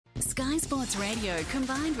Sky Sports Radio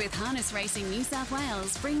combined with Harness Racing New South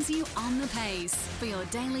Wales brings you On the Pace for your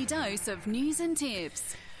daily dose of news and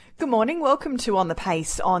tips. Good morning. Welcome to On the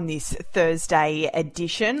Pace on this Thursday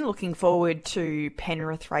edition. Looking forward to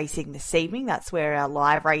Penrith racing this evening. That's where our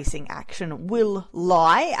live racing action will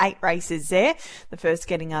lie. 8 races there. The first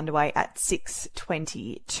getting underway at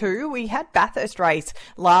 6:22. We had Bathurst race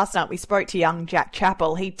last night. We spoke to young Jack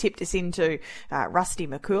Chappell. He tipped us into Rusty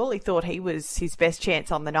McCool. He thought he was his best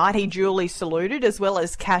chance on the night. He duly saluted as well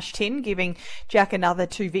as cashed in, giving Jack another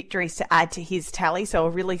 2 victories to add to his tally. So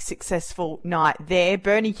a really successful night there.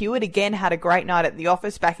 Bernie Hewitt again had a great night at the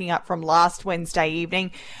office, backing up from last Wednesday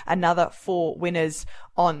evening. Another 4 winners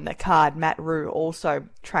on the card. Matt Rue also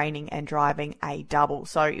training and driving a double.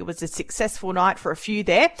 So it was a successful night for a few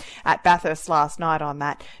there at Bathurst last night on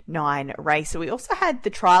that 9 race. So we also had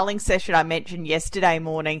the trialling session I mentioned yesterday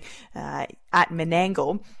morning at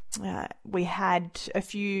Menangle. We had a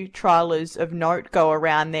few triallers of note go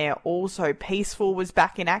around there. Also, Peaceful was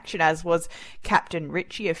back in action, as was Captain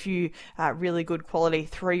Richie. A few really good quality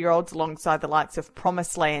 3-year-olds alongside the likes of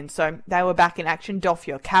Promised Land. So they were back in action.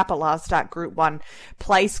 Doffio Kappa, last start Group 1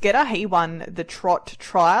 place getter. He won the trot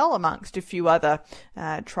trial amongst a few other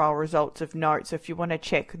trial results of note. So if you want to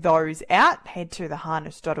check those out, head to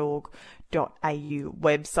theharness.org.au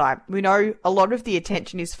website. We know a lot of the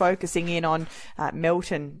attention is focusing in on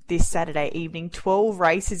Melton this Saturday evening. 12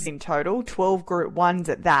 races in total, 12 Group 1s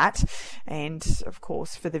at that. And of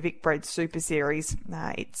course, for the Vicbred Super Series,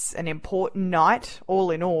 it's an important night all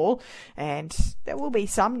in all. And there will be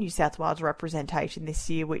some New South Wales representation this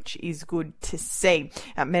year, which is good to see.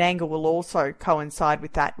 Menangle will also coincide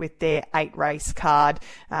with that with their 8 race card.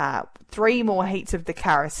 3 more heats of the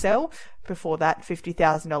carousel. Before that,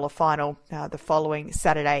 $50,000 final the following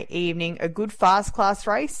Saturday evening. A good fast class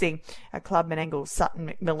racing, a Club Menangle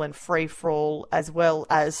Sutton McMillan free for all, as well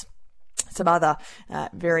as some other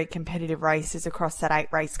very competitive races across that 8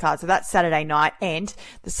 race card. So that's Saturday night, and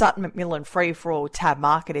the Sutton McMillan free for all tab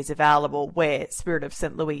market is available, where Spirit of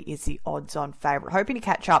St. Louis is the odds on favourite. Hoping to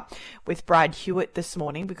catch up with Brad Hewitt this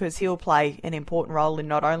morning, because he'll play an important role in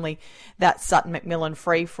not only that Sutton McMillan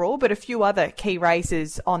free for all, but a few other key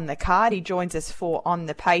races on the card. He joins us for On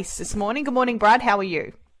the Pace this morning. Good morning, Brad. How are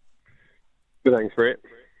you? Good, thanks, Britt.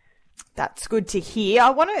 That's good to hear. I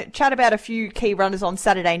want to chat about a few key runners on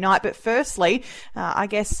Saturday night, but firstly, I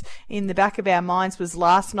guess in the back of our minds was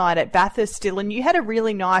last night at Bathurst still, and you had a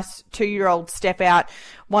really nice 2-year-old step out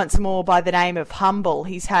once more by the name of Humble.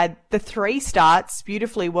 He's had the 3 starts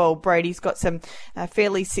beautifully well bred. He's got some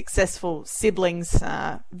fairly successful siblings,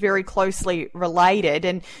 very closely related,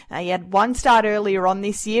 and he had 1 start earlier on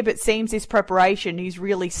this year, but seems this preparation he's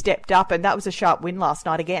really stepped up, and that was a sharp win last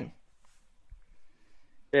night again.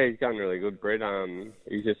 Yeah, he's going really good, Britt.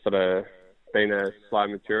 He's just sort of been a slow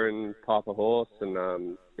maturing type of horse, and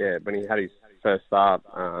when he had his first start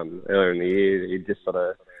earlier in the year, he just sort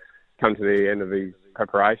of come to the end of his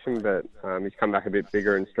preparation, but he's come back a bit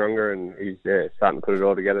bigger and stronger, and he's starting to put it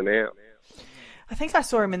all together now. I think I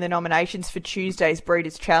saw him in the nominations for Tuesday's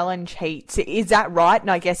Breeders' Challenge heats. Is that right? And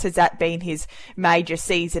I guess has that been his major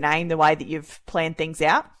season aim, the way that you've planned things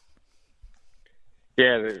out?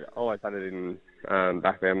 Yeah, they've always had it in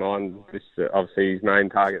back of our mind. This obviously his main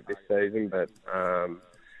target this season, but I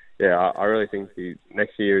really think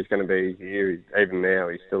next year is going to be his year. Even now,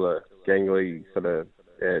 he's still a gangly sort of.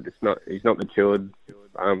 He's not matured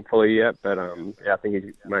fully yet, but I think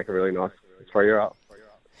he'd make a really nice 3-year-old.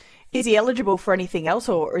 Is he eligible for anything else,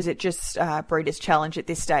 or is it just Breeders' Challenge at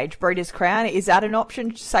this stage? Breeders' Crown, is that an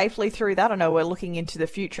option safely through that? I know we're looking into the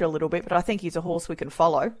future a little bit, but I think he's a horse we can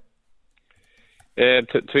follow. Yeah,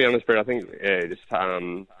 to be honest, Brett, I think just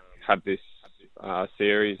had this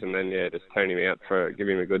series, and then just turn him out give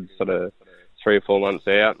him a good sort of 3 or 4 months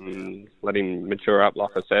out and let him mature up,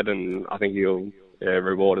 like I said, and I think he'll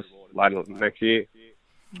reward us later next year.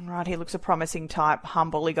 Right, he looks a promising type.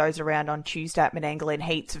 Humble, he goes around on Tuesday at Menangle in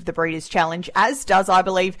heats of the Breeders' Challenge, as does, I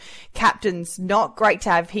believe, Captain's Not. Great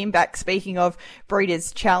to have him back. Speaking of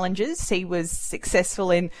Breeders' Challenges, he was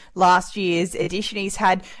successful in last year's edition. He's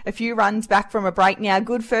had a few runs back from a break now.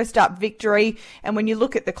 Good first up victory. And when you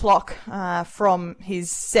look at the clock from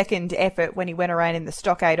his second effort when he went around in the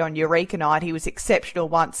Stockade on Eureka Night, he was exceptional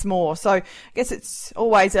once more. So I guess it's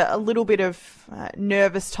always a little bit of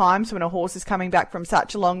nervous times when a horse is coming back from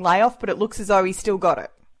such a long layoff, but it looks as though he's still got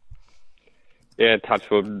it. Yeah, touch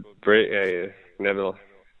wood, Britt. Yeah, never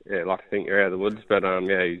like to think you're out of the woods, but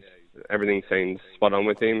everything seems spot on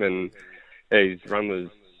with him, and his run was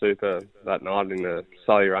super that night in the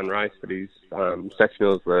solo run race, but his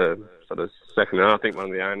sectionals were sort of second. I think one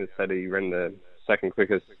of the owners said he ran the second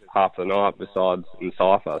quickest half of the night besides in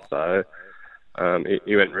Cypher. So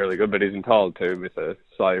he went really good, but he's entitled to with a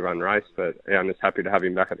slowly run race. But yeah, I'm just happy to have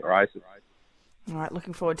him back at the races. All right,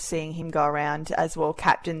 looking forward to seeing him go around as well.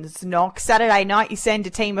 Captain's knock. Saturday night, you send a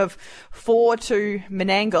team of 4 to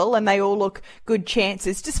Menangle, and they all look good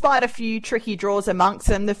chances, despite a few tricky draws amongst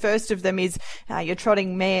them. The first of them is your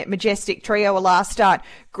trotting Majestic Trio, a last start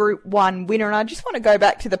Group 1 winner. And I just want to go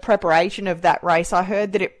back to the preparation of that race. I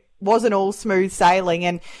heard that it wasn't all smooth sailing,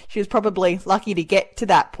 and she was probably lucky to get to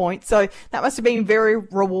that point. So that must have been very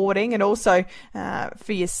rewarding, and also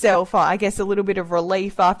for yourself, I guess, a little bit of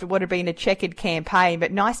relief after what had been a checkered campaign,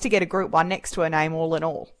 but nice to get a Group 1 next to her name all in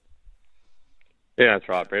all. Yeah, that's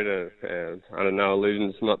right, Britt. I don't know,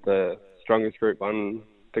 Illusion's not the strongest Group 1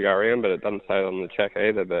 to go around, but it doesn't say it on the check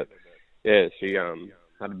either. But yeah, she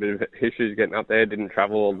had a bit of issues getting up there, didn't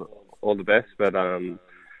travel all the best, but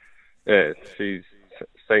yeah, she's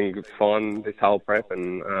seeing fine this whole prep,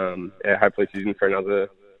 and yeah, hopefully she's in for another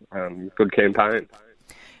good campaign.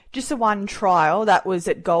 Just the one trial that was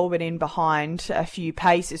at Goulburn in behind a few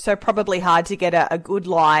paces, so probably hard to get a good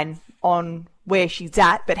line on where she's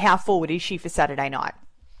at, but how forward is she for Saturday night?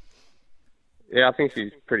 Yeah, I think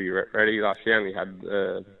she's pretty ready. Like, she only had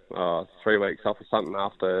 3 weeks off or something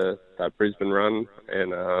after that Brisbane run,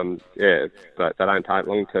 and yeah, that don't take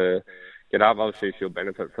long to get up. Obviously, she'll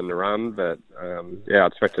benefit from the run, but yeah, I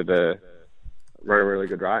expect her to run a really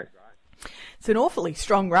good race. It's an awfully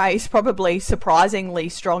strong race, probably surprisingly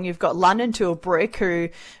strong. You've got London to a Brick, who,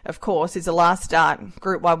 of course, is a last start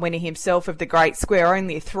Group 1 winner himself of the Great Square,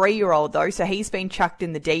 only a 3-year-old though, so he's been chucked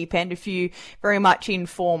in the deep end. A few very much in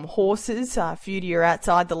form horses, a few to your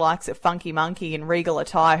outside, the likes of Funky Monkey and Regal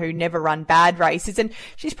Attire, who never run bad races, and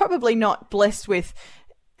she's probably not blessed with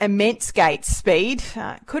immense gate speed.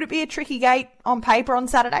 Could it be a tricky gate on paper on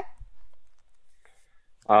Saturday?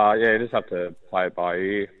 Yeah, you just have to play it by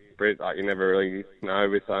ear, Britt. Like, you never really know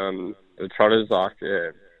with the trotters. Like, yeah,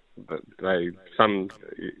 but some,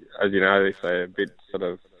 as you know, they're a bit sort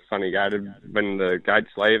of funny gated when the gates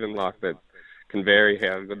leave, and like that can vary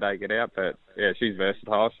how good they get out. But yeah, she's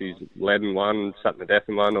versatile. She's led in one, sat in the death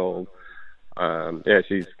in one, or yeah,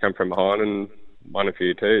 she's come from behind and won a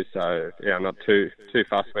few too, so yeah, not too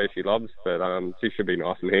fast where she lobs, but she should be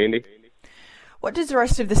nice and handy. What does the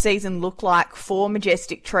rest of the season look like for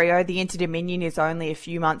Majestic Trio? The Inter-Dominion is only a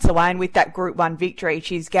few months away, and with that Group 1 victory,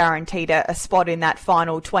 she's guaranteed a spot in that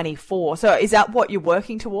final 24. So is that what you're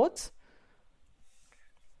working towards?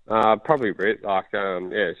 Probably, Britt. Like,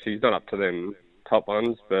 yeah, she's not up to them top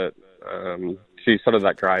ones, but she's sort of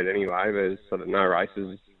that grade anyway. There's sort of no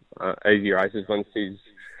races, easy races once she's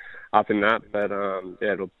up in that, but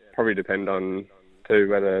yeah, it'll probably depend on too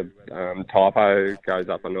whether Typo goes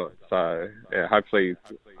up or not. So yeah, hopefully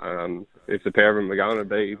if the pair of them are going, it'll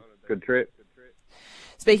be a good trip.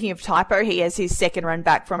 Speaking of Typo, he has his second run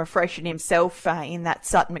back from a freshen himself in that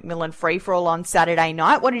Sutton Macmillan free-for-all on Saturday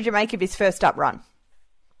night. What did you make of his first up run?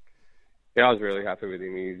 Yeah, I was really happy with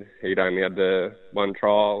him. He'd only had the one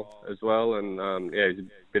trial as well, and yeah, he's a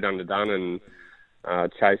bit underdone,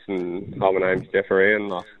 and chasing, my name's Jeffrey, and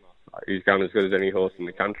like, he's going as good as any horse in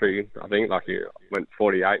the country, I think. Like, he went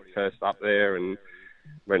 48 first up there and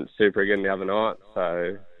went super again the other night.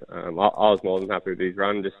 So I was more than happy with his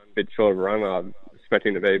run, just a bit short of a run. I'm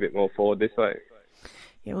expecting to be a bit more forward this week.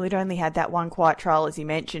 Yeah, well, he'd only had that one quiet trial, as he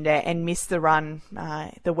mentioned, and missed the run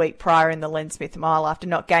the week prior in the Len Smith Mile after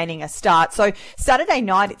not gaining a start. So Saturday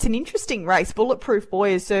night, it's an interesting race. Bulletproof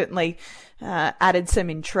Boy has certainly added some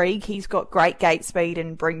intrigue. He's got great gate speed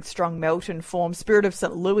and brings strong Melton form. Spirit of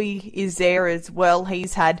St. Louis is there as well.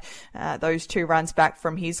 He's had those 2 runs back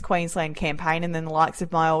from his Queensland campaign, and then the likes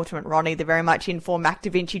of My Ultimate Ronnie, they're very much in form. Mac Da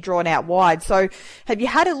Vinci drawn out wide. So have you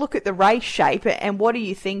had a look at the race shape, and what are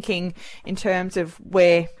you thinking in terms of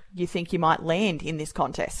where you think you might land in this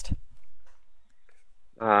contest?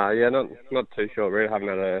 Yeah, not too sure. Really haven't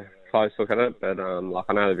had a close look at it, but like,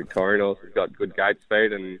 I know the Victorian horse has got good gate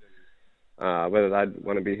speed, and whether they'd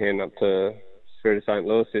want to be handing up to Spirit of St.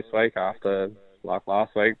 Louis this week after like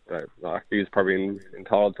last week, but like, he was probably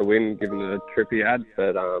entitled to win given the trip he had.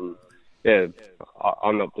 But yeah,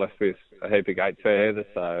 I'm not blessed with a heap of gate speed either,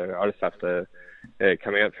 so I just have to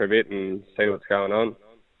come out for a bit and see what's going on.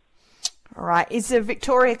 All right, is the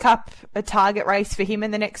Victoria Cup a target race for him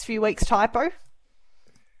in the next few weeks, Typo?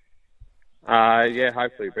 Yeah,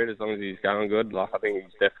 hopefully, Britt, as long as he's going good. Like, I think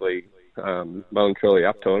he's definitely well and truly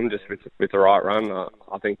up to him, just with the right run.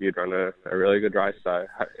 I think he'd run a really good race, so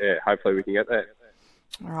yeah, hopefully we can get there.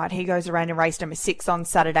 All right, he goes around in race number 6 on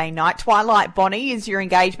Saturday night. Twilight Bonnie is your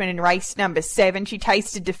engagement in race number 7. She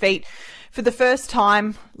tasted defeat for the first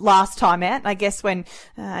time last time out. I guess when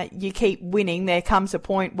you keep winning, there comes a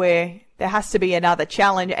point where there has to be another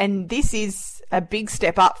challenge, and this is a big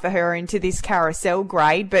step up for her into this carousel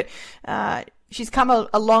grade, but she's come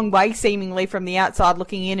a long way seemingly from the outside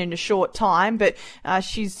looking in a short time, but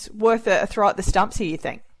she's worth a throw at the stumps here, you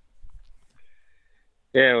think?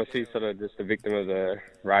 Yeah, well, she's sort of just a victim of the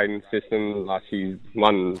rating system. Like, she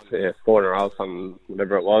won 4 in a row,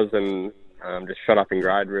 whatever it was, and just shot up in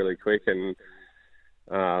grade really quick. And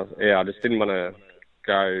I just didn't want to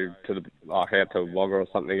go to out to Wagga or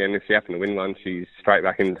something again. If she happened to win one, she's straight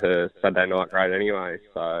back into Saturday night grade anyway.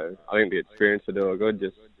 So I think the experience will do her good,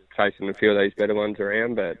 just chasing a few of these better ones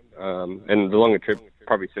around. But and the longer trip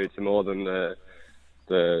probably suits her more than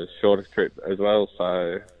the shorter trip as well.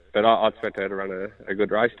 So. But I expect her to run a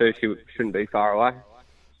good race too. She shouldn't be far away.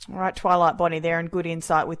 All right, Twilight Bonnie there, and good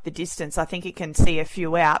insight with the distance. I think it can see a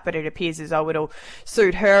few out, but it appears as though it'll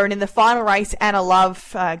suit her. And in the final race, Anna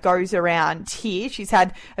Love goes around here. She's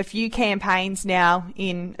had a few campaigns now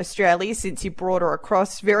in Australia since you brought her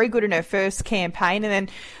across. Very good in her first campaign. And then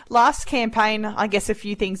last campaign, I guess a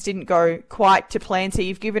few things didn't go quite to plan. So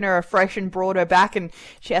you've given her a fresh and brought her back, and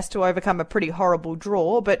she has to overcome a pretty horrible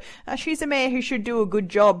draw. But she's a mare who should do a good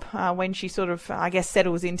job when she sort of, I guess,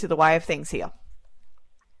 settles into the way of things here.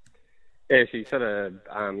 Yeah, she sort of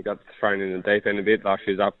got thrown in the deep end a bit. Like,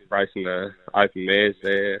 she was up racing the open mares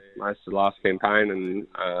there most of the last campaign,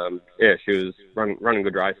 and she was running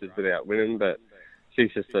good races without winning. But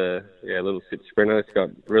she's just a little sit sprinter. She's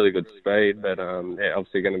got really good speed, but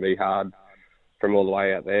obviously going to be hard from all the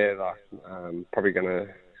way out there. Like, probably going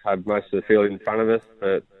to have most of the field in front of us.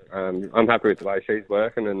 But I'm happy with the way she's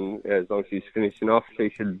working, and as long as she's finishing off, she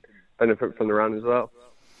should benefit from the run as well.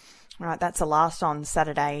 Right, that's the last on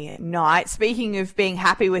Saturday night. Speaking of being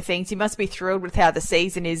happy with things, you must be thrilled with how the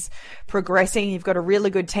season is progressing. You've got a really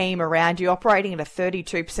good team around you, operating at a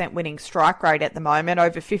 32% winning strike rate at the moment,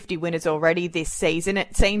 over 50 winners already this season.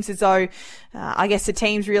 It seems as though, I guess the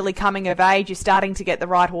team's really coming of age. You're starting to get the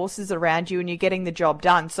right horses around you and you're getting the job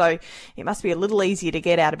done. So it must be a little easier to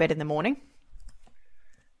get out of bed in the morning.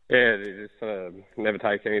 Yeah, just never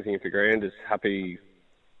take anything for granted. Just happy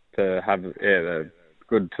to have the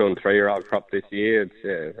good 2 and 3 year old crop this year.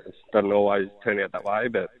 It doesn't always turn out that way,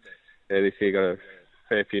 but this year got a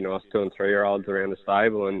fair few nice 2 and 3 year olds around the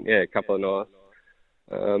stable, and a couple of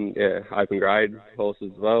nice open grade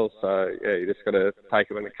horses as well. So you just got to take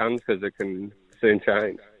it when it comes, because it can soon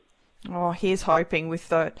change. Oh, here's hoping with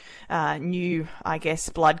the new, I guess,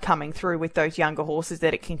 blood coming through with those younger horses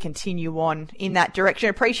that it can continue on in that direction.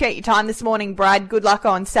 Appreciate your time this morning, Brad. Good luck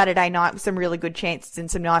on Saturday night with some really good chances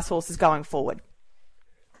and some nice horses going forward.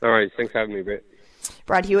 All right, thanks for having me, Britt.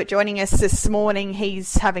 Brad Hewitt joining us this morning.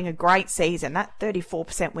 He's having a great season. That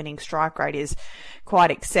 34% winning strike rate is quite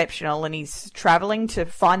exceptional, and he's travelling to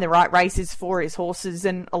find the right races for his horses,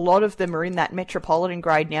 and a lot of them are in that metropolitan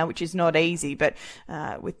grade now, which is not easy, but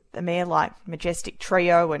with a mare like Majestic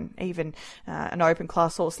Trio and even an open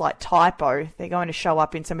class horse like Typo, they're going to show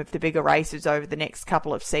up in some of the bigger races over the next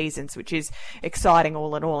couple of seasons, which is exciting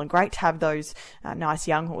all in all, and great to have those nice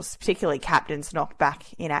young horses, particularly Captains, knocked back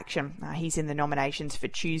in action. He's in the nominations for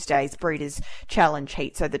Tuesday's Breeders' Challenge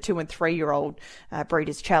Heat, so the 2 and 3 year old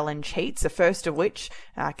Breeders' Challenge Heats, the first of which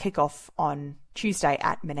kick off on Tuesday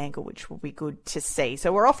at Menangle, which will be good to see.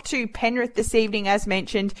 So we're off to Penrith this evening, as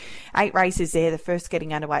mentioned. 8 races there, the first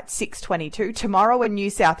getting underway at 6:22. Tomorrow in New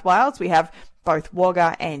South Wales, we have both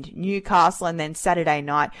Wagga and Newcastle, and then Saturday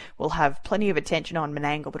night we'll have plenty of attention on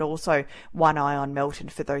Menangle, but also one eye on Melton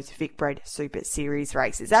for those Vicbred Super Series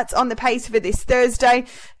races. That's on the pace for this Thursday.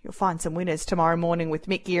 You'll find some winners tomorrow morning with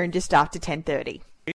Mick Gearin just after 10:30.